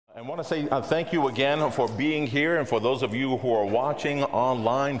I want to say thank you again for being here, and for those of you who are watching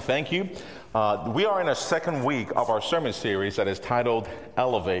online, thank you. We are in a second week of our sermon series that is titled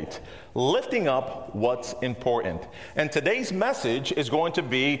Elevate, lifting up what's important. And today's message is going to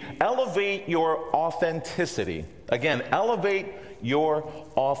be elevate your authenticity. Again, elevate your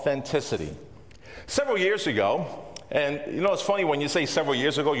authenticity. Several years ago, and you know it's funny when you say several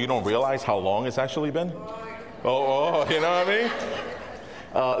years ago, you don't realize how long it's actually been. You know what I mean?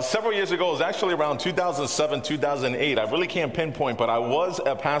 Several years ago, it was actually around 2007, 2008. I really can't pinpoint, but I was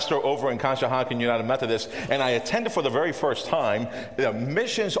a pastor over in Conshohocken United Methodist, and I attended for the very first time the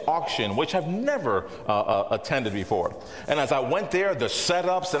missions auction, which I've never attended before. And as I went there, the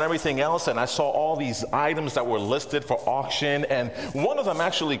setups and everything else, and I saw all these items that were listed for auction, and one of them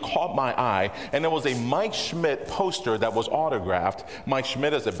actually caught my eye, and there was a Mike Schmidt poster that was autographed. Mike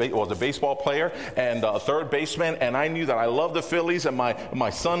Schmidt was a baseball player and a third baseman, and I knew that I loved the Phillies, and my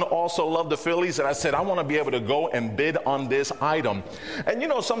son also loved the Phillies, and I said, I want to be able to go and bid on this item. And you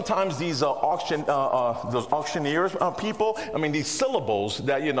know, sometimes these those auctioneers people, I mean, these syllables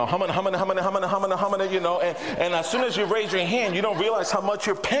that, you know, you know, and as soon as you raise your hand, you don't realize how much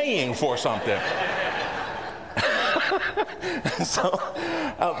you're paying for something.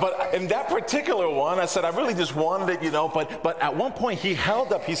 But in that particular one, I said, I really just wanted it, you know, but at one point he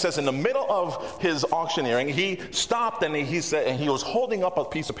held up, he says, in the middle of his auctioneering, he stopped and he said, and he was holding up a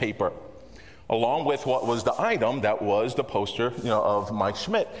piece of paper along with what was the item that was the poster, you know, of Mike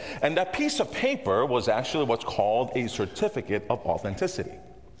Schmidt. And that piece of paper was actually what's called a certificate of authenticity.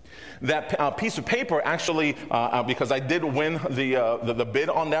 That piece of paper actually, because I did win the bid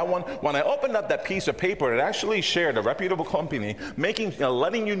on that one, when I opened up that piece of paper, it actually shared a reputable company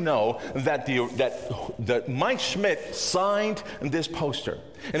letting you know that Mike Schmidt signed this poster.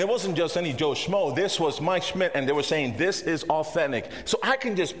 And it wasn't just any Joe Schmo. This was Mike Schmidt, and they were saying this is authentic. So I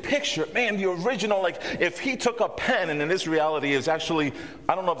can just picture, man, the original, like if he took a pen, and in this reality is actually,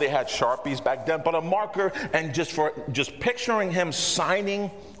 I don't know if they had Sharpies back then, but a marker, and just picturing him signing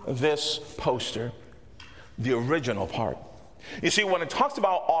this poster, the original part. You see, when it talks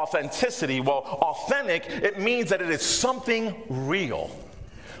about authenticity, well, authentic, it means that it is something real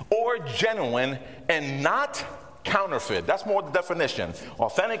or genuine and not counterfeit. That's more the definition.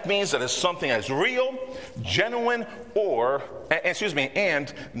 Authentic means that it's something that's real, genuine,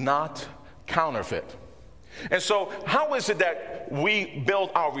 and not counterfeit. And so how is it that we build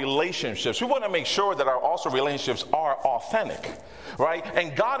our relationships? We want to make sure that our relationships are authentic, right?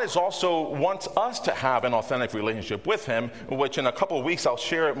 And God wants us to have an authentic relationship with Him, which in a couple of weeks I'll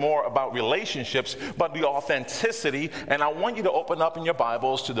share more about relationships, but the authenticity. And I want you to open up in your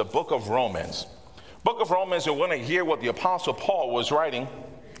Bibles to the book of Romans. Book of Romans, and we're going to hear what the Apostle Paul was writing.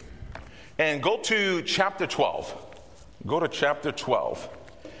 And go to chapter 12. Go to chapter 12.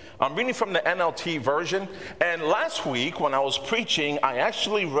 I'm reading from the NLT version, and last week when I was preaching, I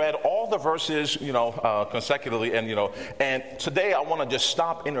actually read all the verses, consecutively, and today I want to just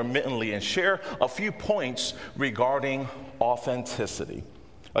stop intermittently and share a few points regarding authenticity.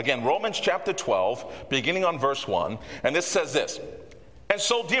 Again, Romans chapter 12, beginning on verse 1, and this says this: And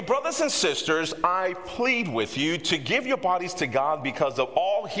so, dear brothers and sisters, I plead with you to give your bodies to God because of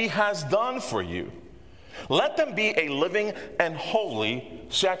all He has done for you. Let them be a living and holy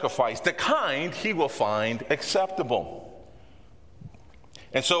sacrifice, the kind He will find acceptable.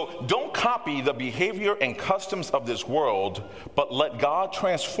 And so don't copy the behavior and customs of this world, but let God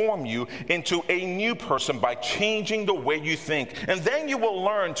transform you into a new person by changing the way you think. And then you will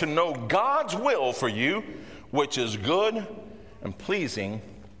learn to know God's will for you, which is good and pleasing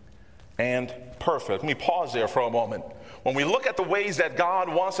and perfect. Let me pause there for a moment. When we look at the ways that God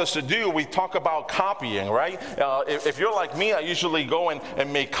wants us to do, we talk about copying, right? If you're like me, I usually go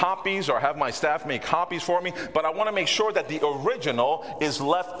and make copies or have my staff make copies for me, but I want to make sure that the original is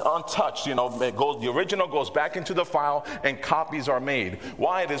left untouched. The original goes back into the file and copies are made.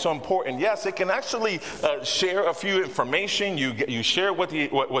 Why it is so important? Yes, it can actually share a few information. You share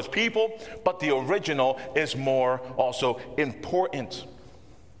with people, but the original is more also important.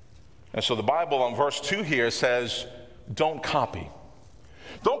 And so the Bible on verse 2 here says, don't copy.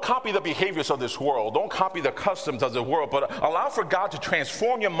 Don't copy the behaviors of this world. Don't copy the customs of the world, but allow for God to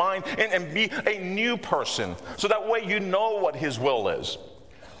transform your mind and be a new person, so that way you know what His will is.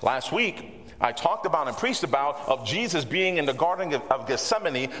 Last week, I talked about and preached about of Jesus being in the Garden of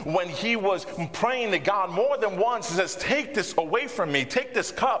Gethsemane when He was praying to God more than once. He says, take this away from me, take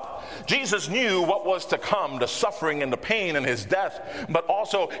this cup. Jesus knew what was to come, the suffering and the pain and His death, but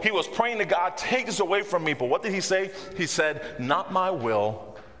also He was praying to God, take this away from me. But what did He say? He said, not my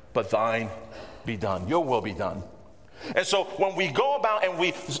will, but thine be done. Your will be done. And so when we go about and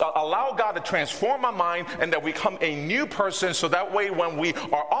we allow God to transform our mind and that we become a new person, so that way when we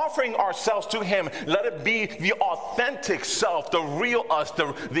are offering ourselves to him, let it be the authentic self, the real us,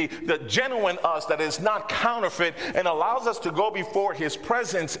 the genuine us that is not counterfeit, and allows us to go before his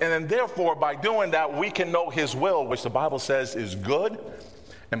presence. And then therefore, by doing that, we can know his will, which the Bible says is good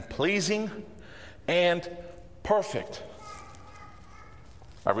and pleasing and perfect.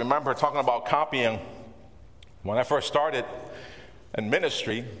 I remember talking about copying. When I first started in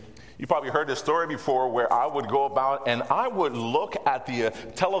ministry, you probably heard this story before, where I would go about and I would look at the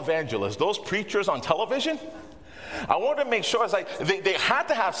televangelists, those preachers on television. I wanted to make sure it's like they had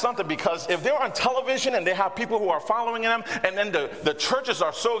to have something, because if they're on television and they have people who are following them, and then the churches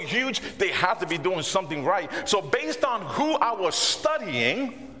are so huge, they have to be doing something right. So based on who I was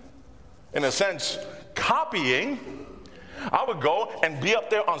studying, in a sense, copying, I would go and be up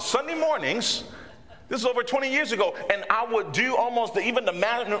there on Sunday mornings. This is over 20 years ago, and I would do almost even the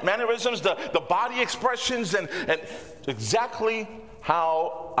mannerisms, the body expressions, and exactly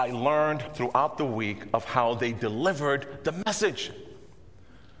how I learned throughout the week of how they delivered the message.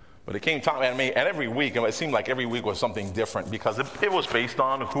 But it came time, and every week, and it seemed like every week was something different, because it was based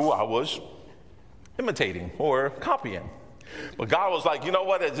on who I was imitating or copying. But God was like, you know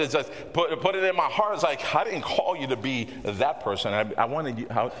what? It's just put it in my heart. It's like, I didn't call you to be that person.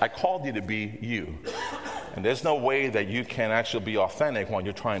 I called you to be you. And there's no way that you can actually be authentic when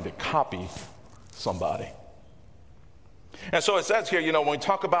you're trying to copy somebody. And so it says here, when we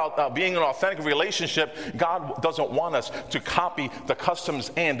talk about being in an authentic relationship, God doesn't want us to copy the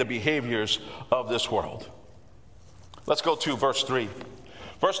customs and the behaviors of this world. Let's go to verse 3.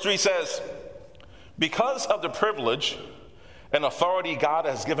 Verse 3 says, because of the privilege and authority God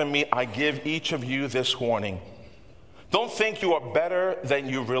has given me, I give each of you this warning. Don't think you are better than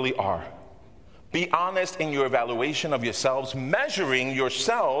you really are. Be honest in your evaluation of yourselves, measuring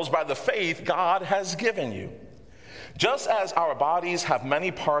yourselves by the faith God has given you. Just as our bodies have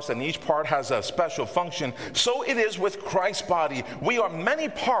many parts and each part has a special function, so it is with Christ's body. We are many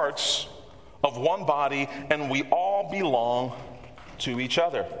parts of one body, and we all belong to each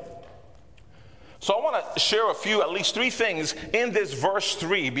other. So I want to share at least three things in this verse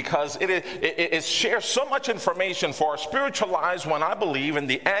 3, because it shares so much information for our spiritual lives when I believe in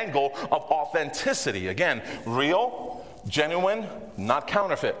the angle of authenticity. Again, real, genuine, not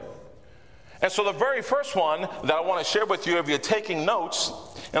counterfeit. And so the very first one that I want to share with you, if you're taking notes,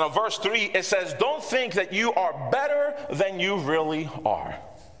 in verse 3, it says, don't think that you are better than you really are.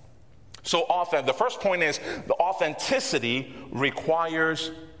 So the first point is the authenticity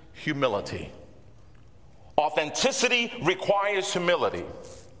requires humility. Authenticity requires humility.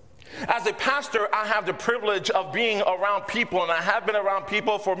 As a pastor, I have the privilege of being around people, and I have been around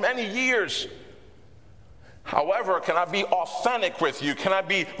people for many years. However, can I be authentic with you? Can I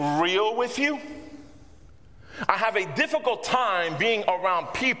be real with you? I have a difficult time being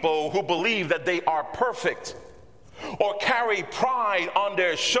around people who believe that they are perfect, or carry pride on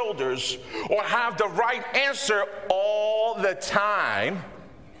their shoulders, or have the right answer all the time.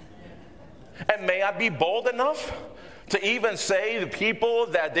 And may I be bold enough to even say to people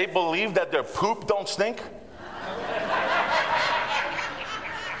that they believe that their poop don't stink?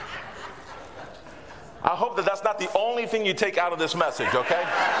 I hope that that's not the only thing you take out of this message, okay?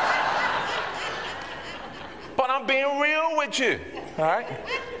 But I'm being real with you, all right?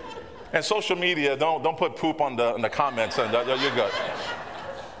 And social media, don't put poop on the comments, and you're good.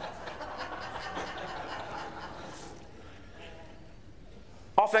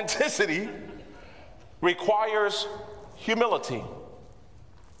 Authenticity requires humility.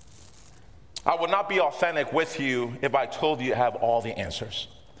 I would not be authentic with you if I told you have all the answers.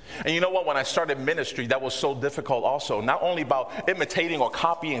 And you know what? When I started ministry, that was so difficult also. Not only about imitating or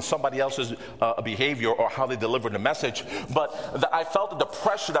copying somebody else's behavior or how they delivered the message, but I felt the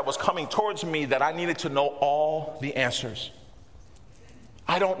pressure that was coming towards me that I needed to know all the answers.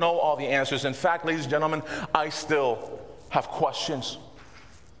 I don't know all the answers. In fact, ladies and gentlemen, I still have questions.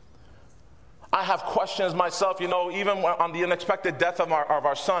 I have questions myself, even on the unexpected death of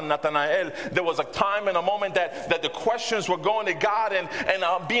our son, Nathanael. There was a time and a moment that the questions were going to God, and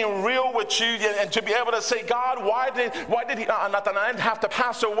being real with you, and to be able to say, God, why did Nathanael have to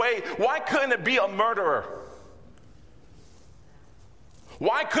pass away? Why couldn't it be a murderer?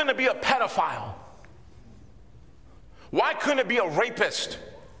 Why couldn't it be a pedophile? Why couldn't it be a rapist?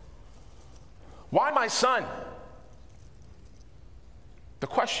 Why my son? The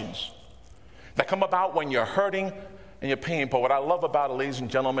questions that come about when you're hurting and you're pain. But what I love about it, ladies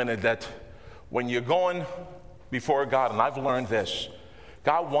and gentlemen, is that when you're going before God, and I've learned this,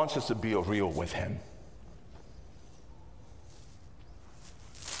 God wants us to be real with him.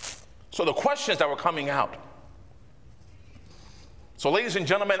 So the questions that were coming out. So ladies and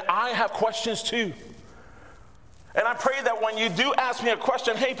gentlemen, I have questions too. And I pray that when you do ask me a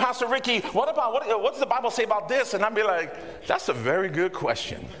question, hey, Pastor Ricky, what does the Bible say about this? And I'll be like, that's a very good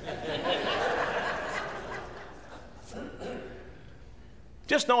question.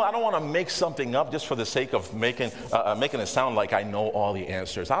 Just know I don't want to make something up just for the sake of making it sound like I know all the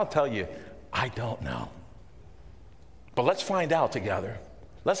answers. I'll tell you, I don't know. But let's find out together.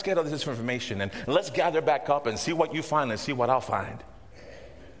 Let's get all this information and let's gather back up and see what you find and see what I'll find.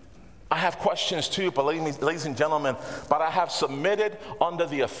 I have questions too, but ladies and gentlemen, but I have submitted under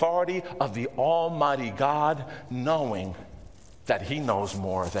the authority of the Almighty God, knowing that He knows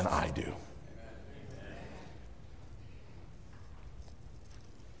more than I do.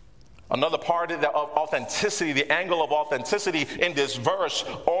 Another part of authenticity, the angle of authenticity in this verse,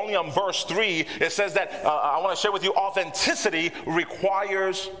 only on verse 3, it says that, I want to share with you, authenticity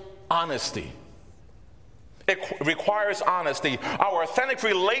requires honesty. It requires honesty. Our authentic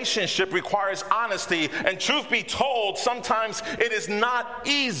relationship requires honesty. And truth be told, sometimes it is not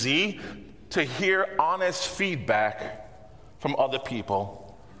easy to hear honest feedback from other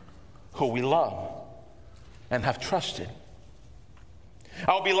people who we love and have trusted.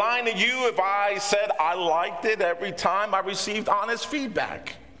 I would be lying to you if I said I liked it every time I received honest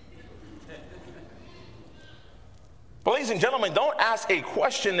feedback. But ladies and gentlemen, don't ask a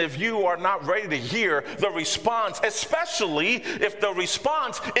question if you are not ready to hear the response, especially if the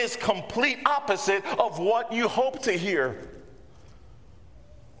response is complete opposite of what you hope to hear.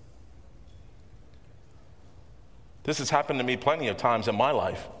 This has happened to me plenty of times in my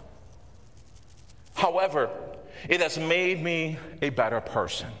life. However, it has made me a better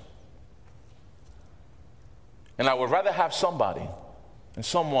person. And I would rather have somebody and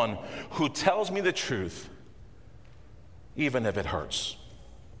someone who tells me the truth, even if it hurts.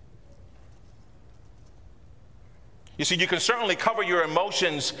 You see, you can certainly cover your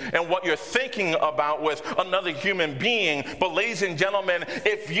emotions and what you're thinking about with another human being, but ladies and gentlemen,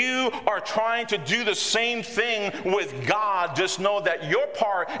 if you are trying to do the same thing with God, just know that your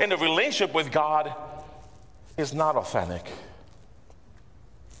part in the relationship with God is not authentic.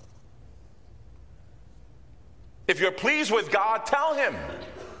 If you're pleased with God, tell Him.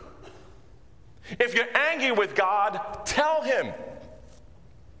 If you're angry with God, tell Him.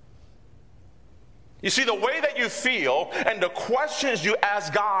 You see, the way that you feel and the questions you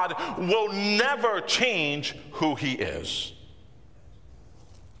ask God will never change who He is.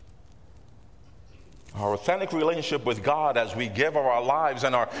 Our authentic relationship with God, as we give of our lives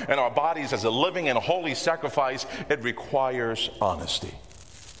and our bodies as a living and holy sacrifice, it requires honesty.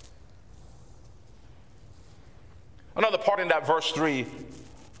 Another part in that verse 3,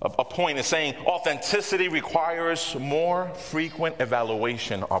 a point is saying authenticity requires more frequent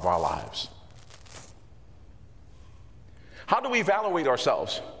evaluation of our lives. How do we evaluate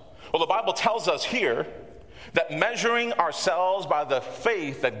ourselves? Well, the Bible tells us here that measuring ourselves by the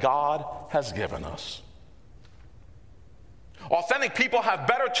faith that God has given us. Authentic people have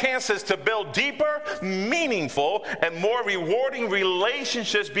better chances to build deeper, meaningful, and more rewarding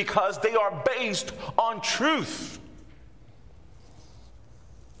relationships because they are based on truth.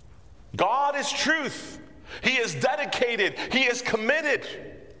 God is truth. He is dedicated. He is committed.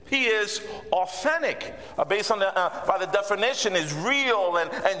 He is authentic. Based on by the definition, is real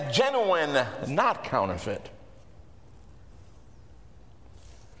and genuine, not counterfeit.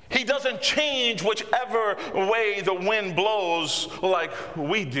 He doesn't change whichever way the wind blows like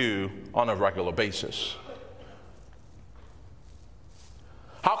we do on a regular basis.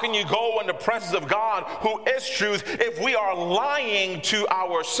 How can you go in the presence of God, who is truth, if we are lying to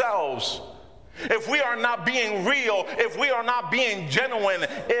ourselves? If we are not being real, if we are not being genuine,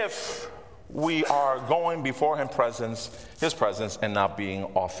 if we are going before His presence and not being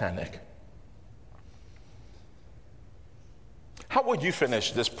authentic? How would you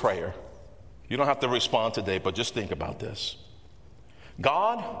finish this prayer? You don't have to respond today, but just think about this.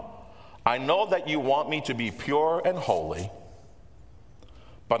 God, I know that you want me to be pure and holy,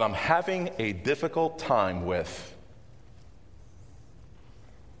 but I'm having a difficult time with.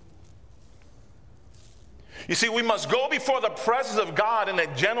 You see, we must go before the presence of God in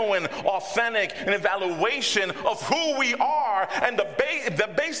a genuine, authentic, an evaluation of who we are, and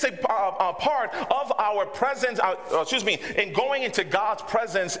the basic part of our presence, in going into God's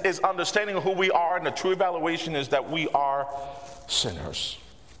presence is understanding who we are, and the true evaluation is that we are sinners.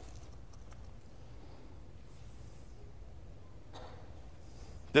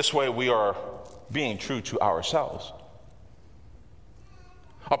 This way we are being true to ourselves.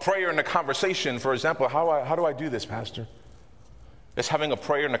 A prayer in a conversation, for example, how do I do this, Pastor? It's having a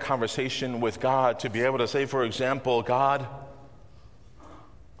prayer and a conversation with God to be able to say, for example, God,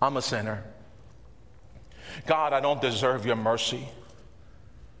 I'm a sinner. God, I don't deserve your mercy.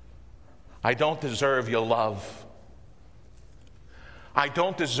 I don't deserve your love. I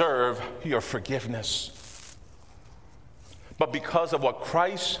don't deserve your forgiveness. But because of what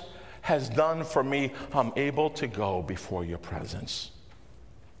Christ has done for me, I'm able to go before your presence.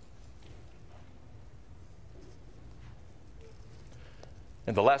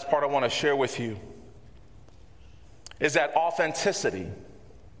 And the last part I want to share with you is that authenticity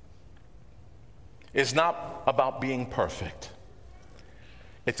is not about being perfect.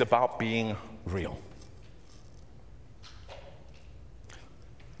 It's about being real.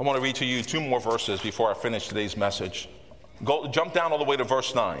 I want to read to you 2 more verses before I finish today's message. Jump down all the way to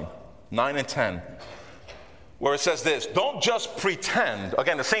verse 9 and 10, where it says this: don't just pretend.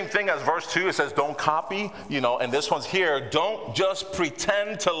 Again, the same thing as verse 2. It says don't copy, and this one's here. Don't just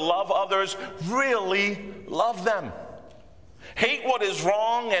pretend to love others. Really love them. Hate what is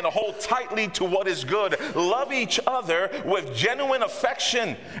wrong and hold tightly to what is good. Love each other with genuine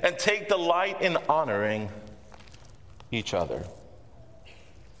affection and take delight in honoring each other.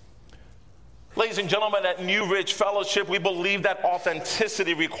 Ladies and gentlemen, at New Ridge Fellowship, we believe that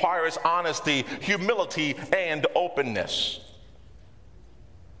authenticity requires honesty, humility, and openness.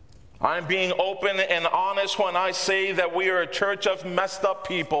 I'm being open and honest when I say that we are a church of messed up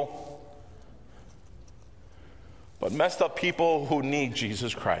people. But messed up people who need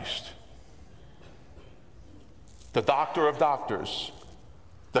Jesus Christ. The doctor of doctors,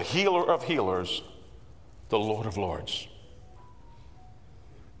 the healer of healers, the Lord of lords.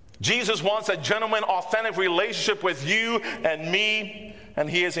 Jesus wants a genuine, authentic relationship with you and me, and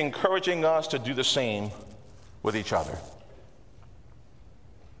he is encouraging us to do the same with each other.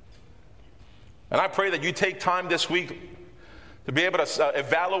 And I pray that you take time this week to be able to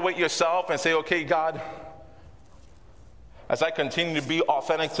evaluate yourself and say, okay, God, as I continue to be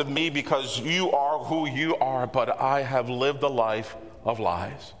authentic to me because you are who you are, but I have lived a life of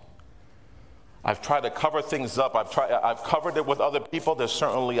lies. I've tried to cover things up. I've covered it with other people. There's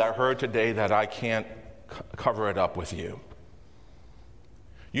certainly, I heard today that I can't cover it up with you.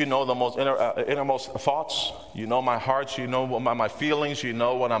 You know the most innermost thoughts. You know my heart. You know my feelings. You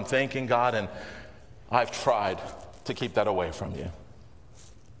know what I'm thinking, God, and I've tried to keep that away from you.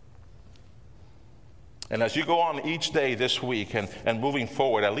 And as you go on each day this week and moving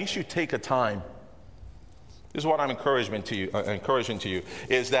forward, at least you take a time. This is what I'm encouraging to you,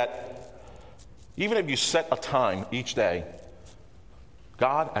 is that even if you set a time each day,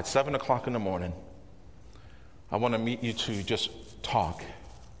 God, at 7 o'clock in the morning, I want to meet you to just talk,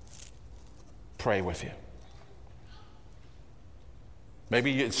 pray with you.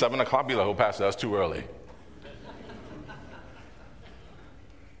 Maybe at 7 o'clock, be like, oh, Pastor, that's too early.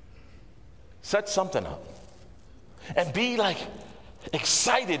 Set something up. And be like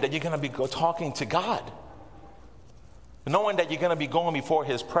excited that you're going to be talking to God. Knowing that you're going to be going before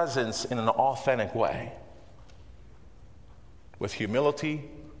his presence in an authentic way. With humility,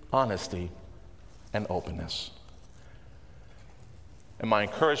 honesty, and openness. And my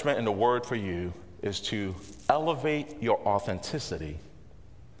encouragement and the word for you is to elevate your authenticity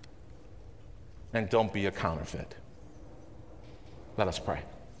and don't be a counterfeit. Let us pray.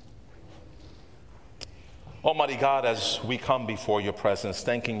 Almighty God, as we come before your presence,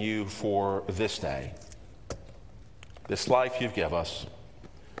 thanking you for this day, this life you've given us.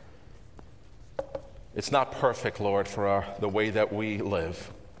 It's not perfect, Lord, for the way that we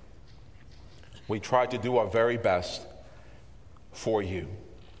live. We try to do our very best for you.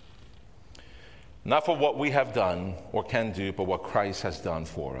 Not for what we have done or can do, but what Christ has done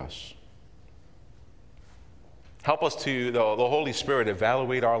for us. Help us to, the Holy Spirit,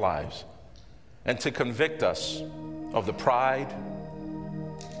 evaluate our lives and to convict us of the pride.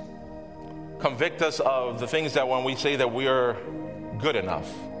 Convict us of the things that when we say that we are good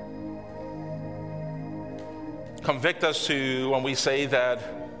enough. Convict us to when we say that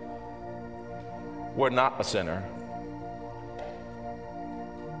we're not a sinner.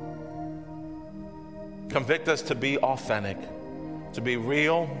 Convict us to be authentic, to be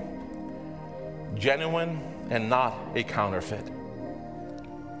real, genuine, and not a counterfeit.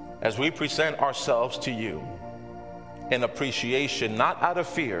 As we present ourselves to you in appreciation, not out of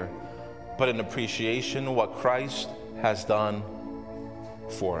fear, but in appreciation of what Christ has done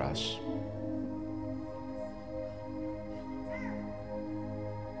for us.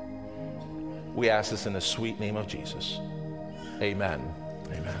 We ask this in the sweet name of Jesus. Amen.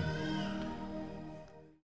 Amen.